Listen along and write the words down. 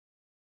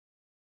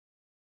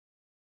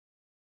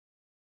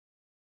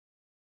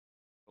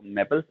from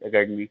Maples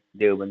Academy,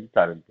 Deoband,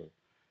 Saharanpur.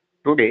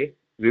 Today,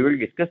 we will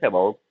discuss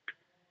about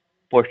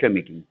posture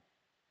making.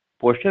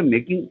 Posture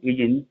making is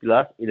in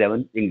class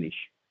 11 English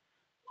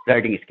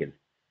writing skill.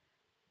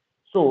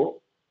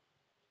 So,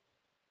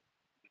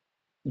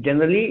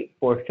 generally,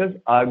 postures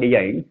are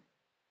designed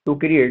to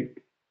create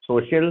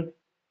social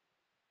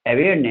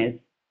awareness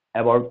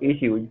about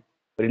issues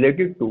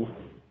related to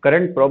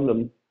current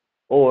problems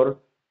or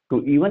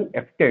to even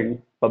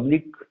extend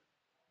public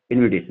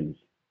invitations.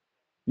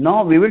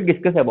 Now we will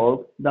discuss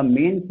about the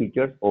main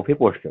features of a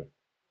posture.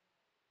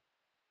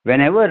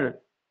 Whenever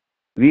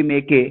we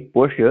make a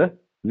posture,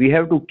 we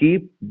have to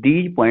keep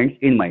these points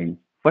in mind.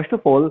 First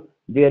of all,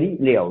 there is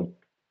layout.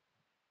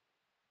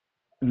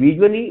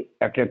 Visually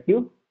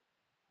attractive,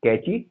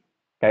 catchy,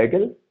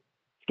 title,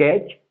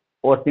 sketch,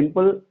 or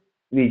simple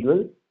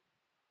visual,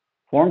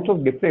 fonts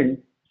of different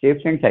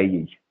shapes and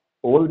sizes.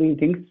 All these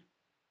things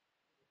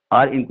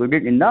are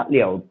included in the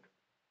layout.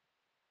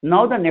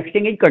 Now the next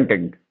thing is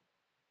content.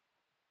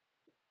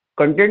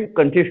 Content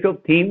consists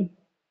of theme,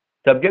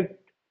 subject,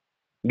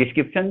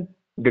 description,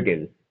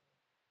 details.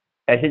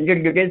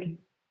 Essential details,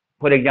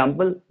 for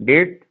example,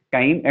 date,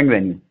 time, and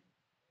venue.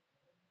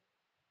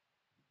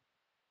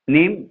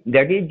 Name,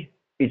 that is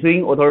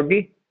issuing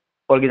authority,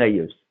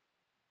 organizers.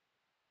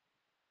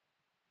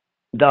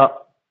 The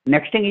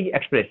next thing is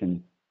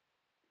expression,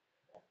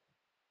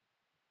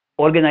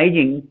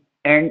 organizing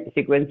and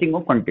sequencing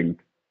of content,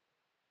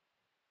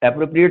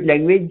 appropriate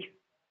language,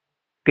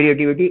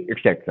 creativity,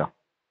 etc.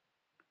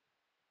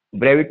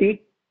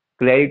 Brevity,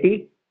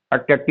 clarity,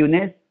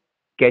 attractiveness,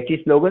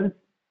 catchy slogans,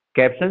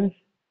 captions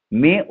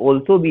may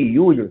also be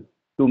used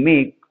to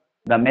make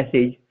the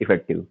message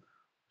effective.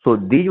 So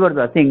these were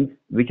the things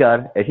which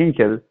are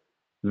essential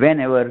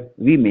whenever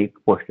we make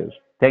posters.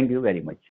 Thank you very much.